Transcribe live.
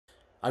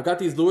I've got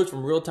these lures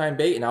from Real Time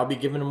Bait and I'll be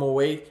giving them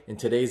away in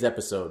today's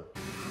episode.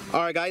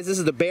 Alright guys, this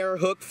is the bear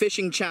hook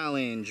fishing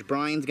challenge.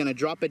 Brian's gonna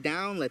drop it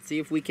down. Let's see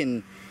if we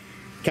can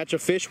catch a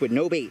fish with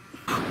no bait.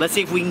 Let's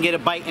see if we can get a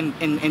bite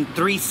in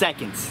 3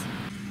 seconds.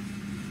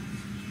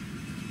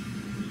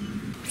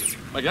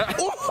 My God.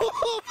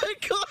 Oh my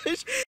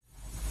gosh!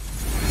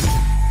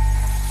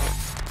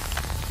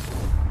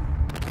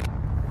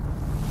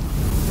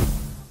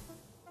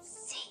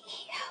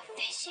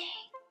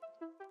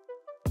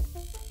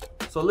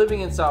 So living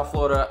in South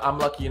Florida, I'm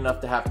lucky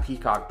enough to have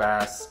peacock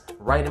bass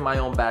right in my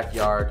own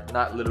backyard.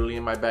 Not literally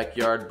in my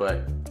backyard,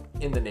 but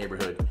in the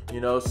neighborhood,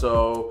 you know?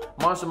 So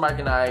Monster Mike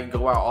and I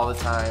go out all the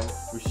time.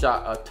 We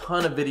shot a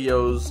ton of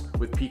videos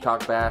with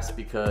peacock bass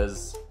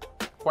because,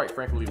 quite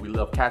frankly, we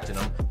love catching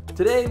them.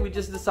 Today, we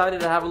just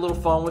decided to have a little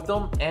fun with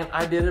them, and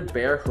I did a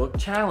bear hook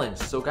challenge.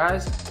 So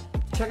guys,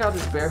 check out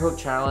this bear hook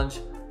challenge.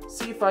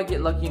 See if I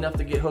get lucky enough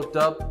to get hooked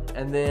up.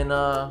 And then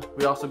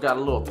we also got a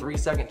little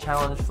 3-second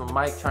challenge from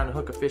Mike trying to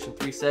hook a fish in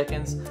 3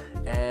 seconds,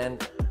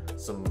 and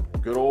some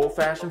good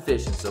old-fashioned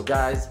fishing. So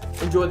guys,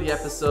 enjoy the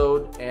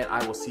episode and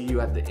I will see you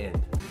at the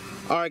end.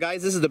 Alright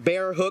guys, this is the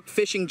bear hook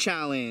fishing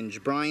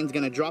challenge. Brian's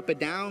gonna drop it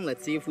down.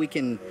 Let's see if we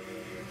can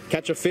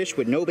catch a fish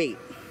with no bait.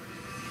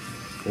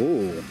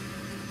 Ooh,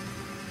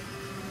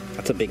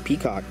 that's a big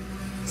peacock.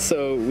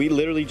 So we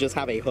literally just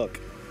have a hook,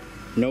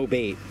 no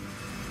bait.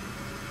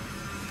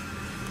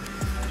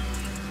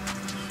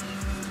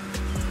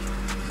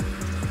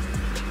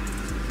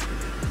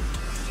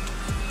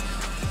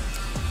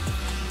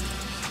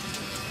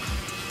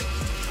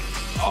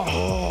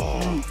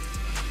 Oh!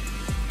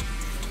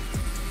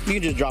 You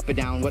can just drop it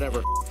down,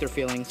 whatever their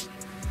feelings.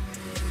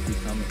 He's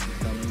coming, he's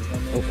coming, he's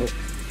coming. Oh,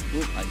 oh.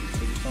 Oop, I just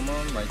took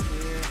someone right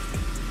here.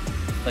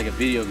 It's like a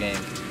video game.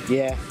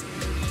 Yeah.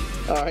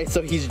 Alright,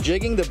 so he's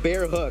jigging the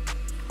bear hook.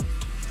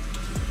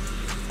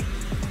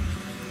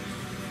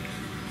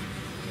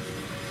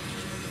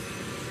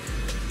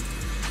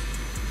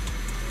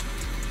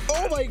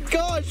 Oh my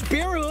gosh,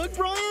 bear hook,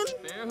 Brian?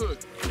 Bear hook.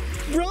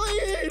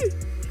 Brian!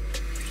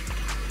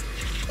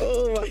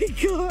 Oh my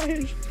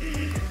gosh.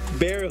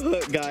 Bear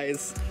hook,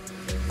 guys.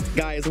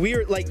 Guys, we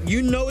are like,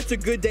 you know it's a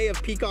good day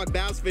of peacock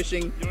bass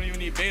fishing. You don't even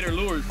need bait or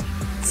lures.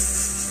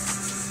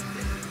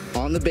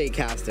 On the bait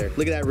caster.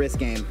 Look at that wrist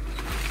game.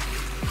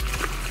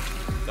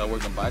 That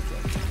working bicep.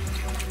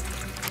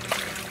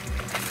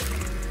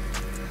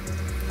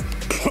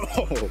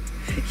 Oh,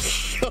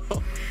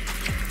 yo.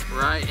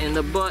 Right in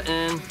the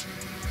button.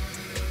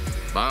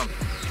 Bomb.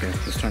 Okay,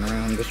 let's turn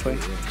around this way.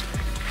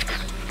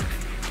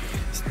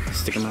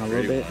 Stick him out a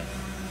little bit.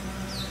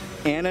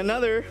 And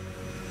another.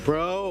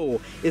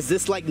 Bro, is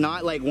this like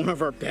not like one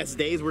of our best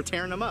days? We're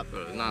tearing them up.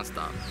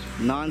 Non-stop.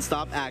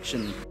 Non-stop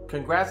action.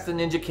 Congrats to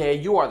Ninja K,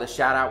 you are the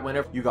shout out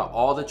winner. You got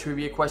all the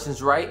trivia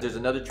questions right. There's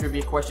another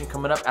trivia question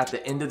coming up at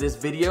the end of this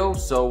video,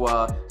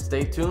 so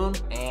stay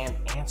tuned and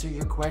answer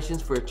your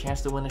questions for a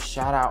chance to win a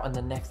shout out in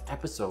the next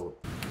episode.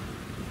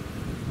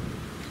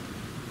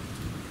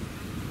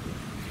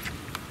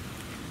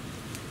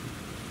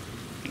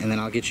 And then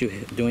I'll get you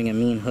doing a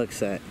mean hook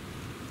set.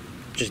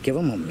 Just give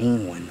him a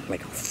mean one,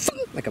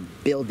 like a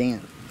Bill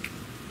Dan.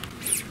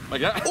 My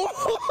God.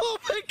 Oh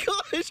my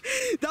gosh,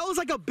 that was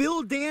like a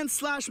Bill Dan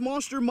slash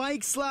Monster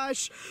Mike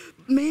slash,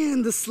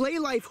 man, the Slay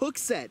Life hook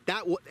set.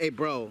 Hey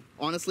bro,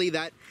 honestly,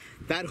 that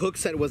hook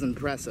set was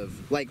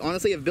impressive. Like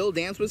honestly, if Bill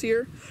Dance was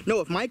here, no,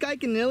 if Mike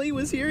Iaconelli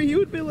was here, he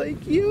would be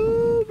like,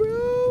 yo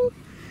bro,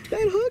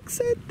 that hook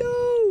set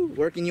though.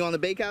 Working you on the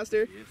bait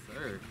caster? Yes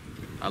sir.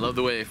 I love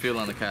the way it feels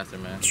on the caster,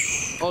 man.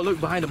 Oh, look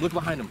behind him, look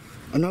behind him.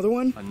 Another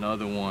one?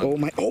 Another one. Oh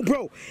my, oh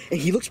bro, and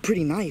he looks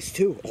pretty nice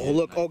too. Oh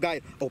look, oh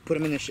guys, oh put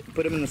him in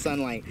the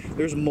sunlight.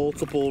 There's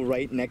multiple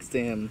right next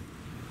to him.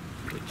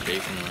 We're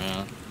chasing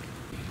around.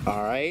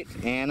 All right,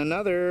 and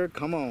another,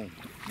 come on.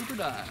 Flipper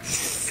dive.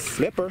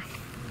 Flipper.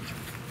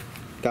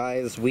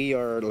 Guys, we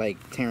are like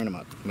tearing them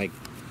up, like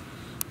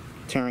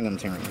tearing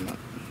them up.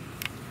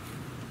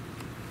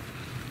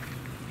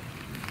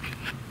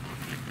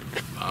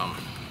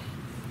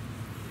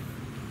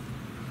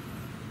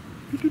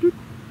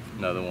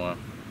 Another one.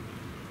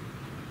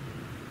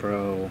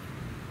 Bro.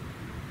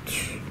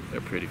 They're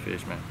pretty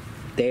fish, man.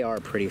 They are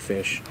pretty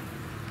fish.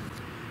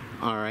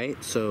 All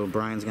right, so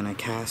Brian's gonna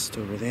cast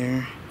over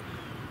there.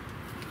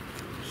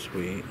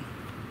 Sweet.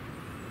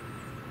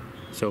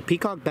 So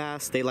peacock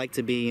bass, they like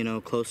to be, you know,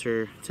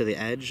 closer to the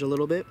edge a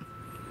little bit.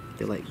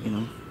 They like, you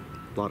know,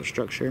 a lot of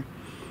structure.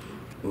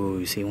 Ooh,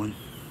 you see one?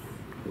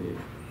 Ooh.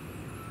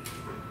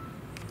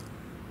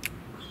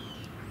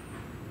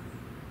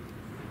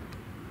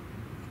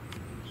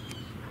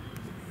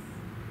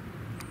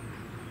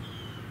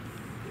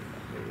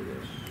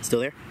 Still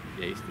there?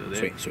 Yeah, he's still there.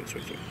 Sweet, sweet,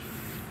 sweet, sweet.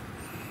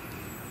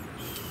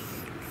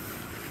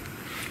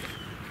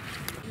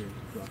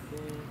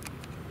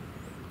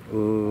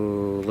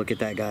 Ooh, look at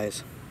that,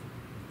 guys.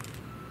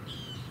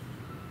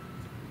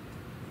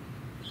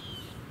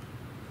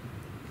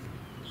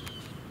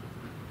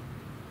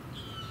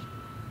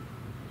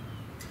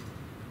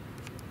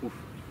 Oof.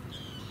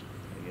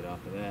 Gotta get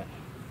off of that.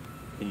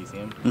 Can you see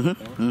him? Mm-hmm.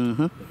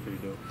 Mm-hmm. That's pretty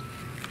dope.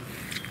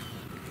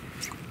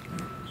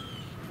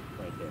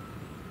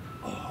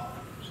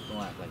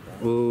 like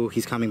that. Ooh,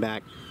 he's coming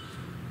back.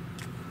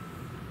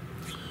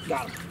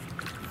 Got him.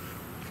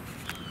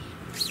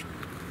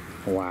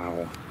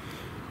 Wow.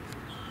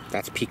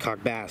 That's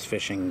peacock bass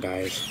fishing,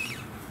 guys.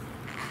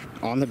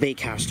 On the bait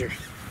caster.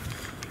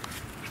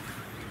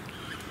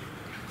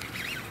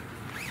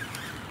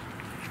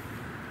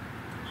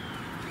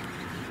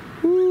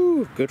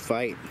 Woo, good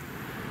fight.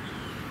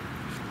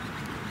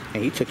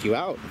 And he took you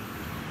out.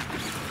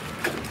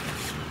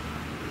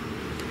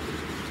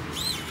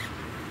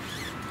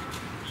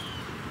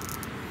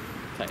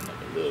 Tighten up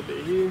a little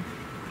bit here.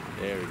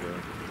 There we go.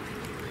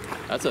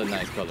 That's a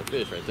nice color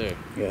fish right there.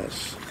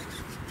 Yes.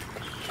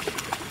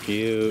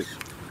 Cute.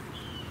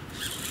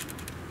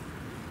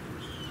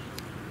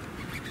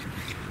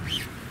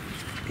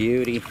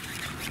 Beauty.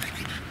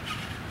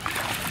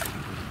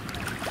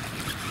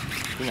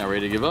 You're not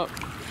ready to give up.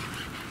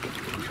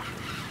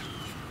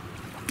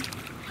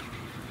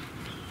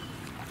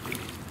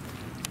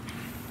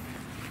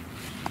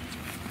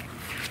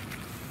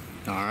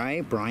 All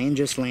right, Brian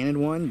just landed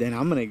one. Then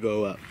I'm gonna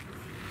go up.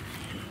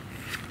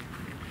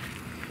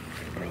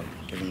 Bro,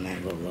 give him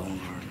that little long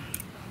arm.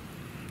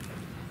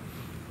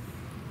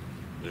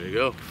 There you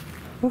go.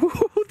 Ooh,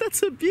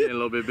 that's a Getting beauty. a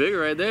little bit bigger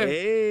right there.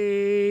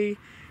 Hey,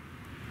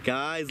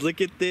 guys,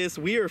 look at this.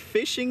 We are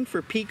fishing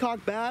for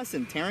peacock bass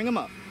and tearing them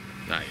up.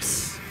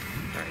 Nice.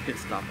 All right, hit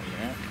stop on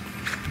that.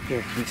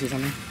 Here, can you see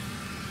something?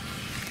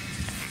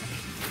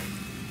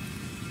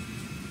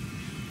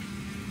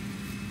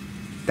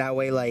 That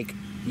way, like,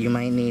 you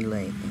might need,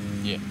 like...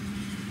 Yeah.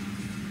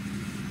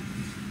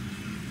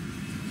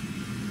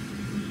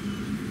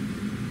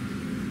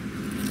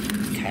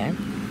 Okay.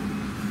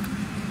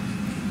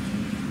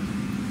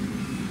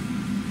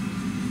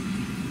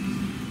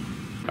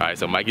 All right,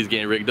 so Mikey's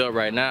getting rigged up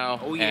right now.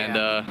 Oh,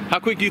 yeah. And how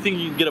quick do you think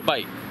you can get a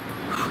bite?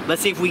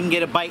 Let's see if we can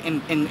get a bite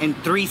in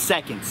 3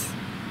 seconds.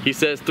 He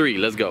says 3.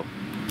 Let's go.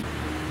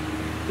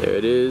 There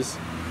it is.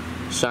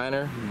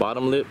 Shiner,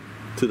 bottom lip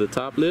to the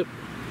top lip.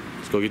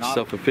 Let's go get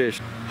yourself a fish.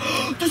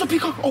 There's a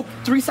peacock. Oh,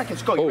 3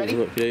 seconds. Go. You ready?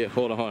 Look. Yeah.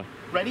 Hold on.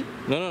 Ready?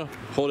 No.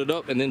 Hold it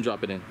up and then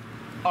drop it in.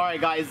 All right,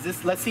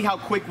 guys. Let's see how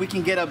quick we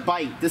can get a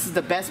bite. This is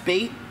the best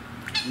bait.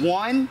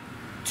 1,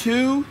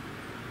 2,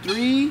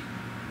 3,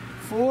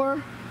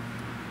 4.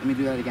 Let me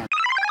do that again.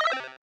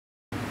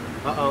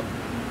 Uh-oh.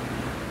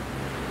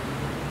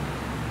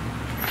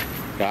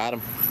 Got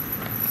him.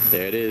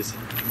 There it is.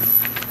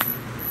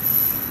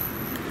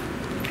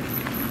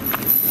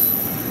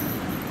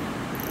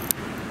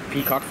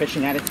 Peacock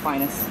fishing at its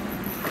finest.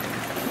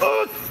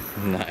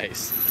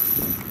 Nice.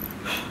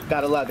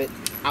 Gotta love it.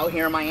 Out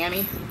here in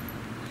Miami.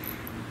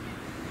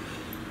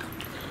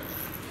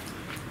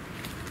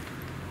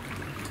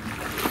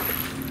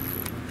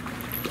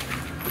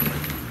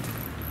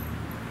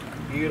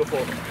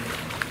 Beautiful.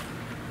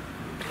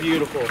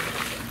 Beautiful.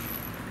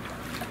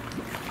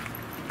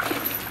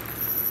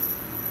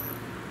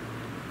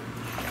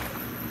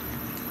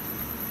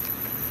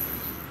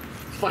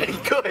 Fighting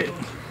good.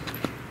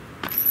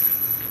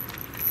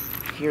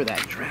 Hear that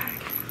drag.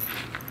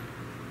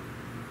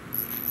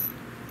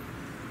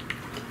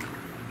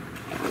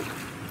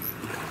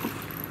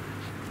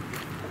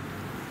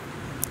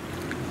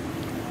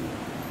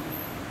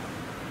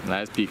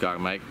 Nice peacock,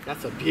 Mike.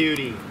 That's a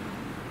beauty.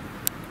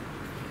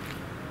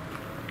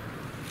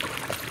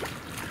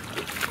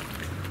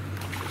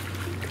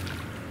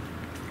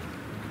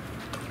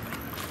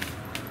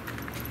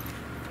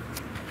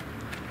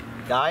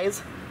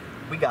 Guys,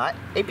 we got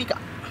a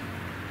peacock.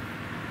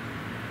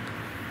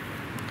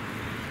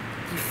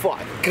 He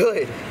fought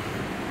good.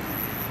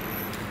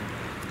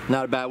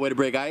 Not a bad way to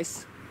break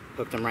ice.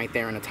 Hooked him right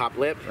there in the top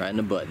lip. Right in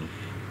the button.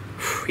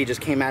 He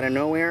just came out of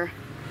nowhere.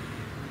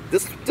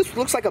 This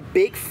looks like a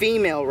big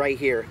female right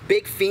here.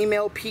 Big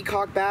female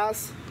peacock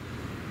bass.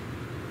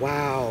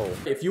 Wow.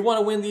 If you want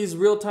to win these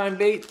real-time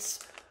baits,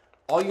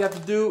 all you have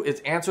to do is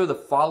answer the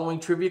following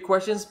trivia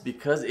questions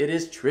because it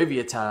is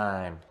trivia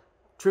time.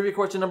 Trivia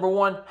question number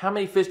 1, how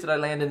many fish did I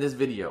land in this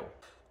video?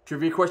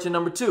 Trivia question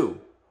number 2,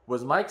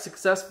 was Mike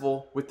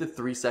successful with the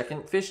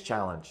 3-second fish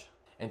challenge?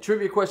 And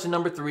trivia question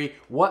number 3,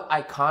 what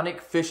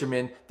iconic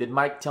fisherman did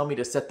Mike tell me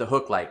to set the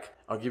hook like?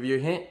 I'll give you a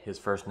hint, his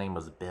first name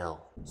was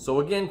Bill. So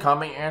again,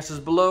 comment your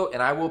answers below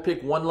and I will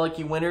pick one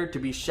lucky winner to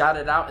be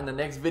shouted out in the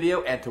next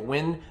video and to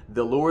win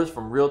the lures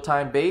from Real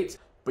Time Baits.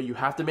 But you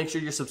have to make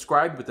sure you're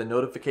subscribed with the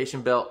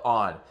notification bell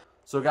on.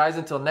 So guys,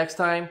 until next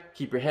time,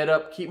 keep your head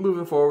up, keep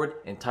moving forward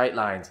in tight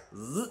lines.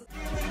 Zzz.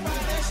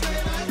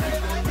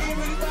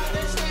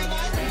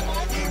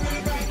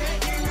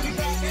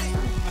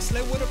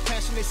 Slay with a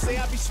passion, they say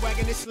I be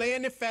swagging, they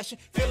slaying in fashion.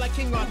 Feel like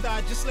King Arthur,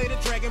 I just slay the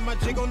dragon. My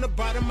jig on the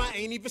bottom, I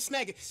ain't even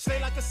snagging. Slay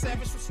like a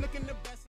savage from slicking the best.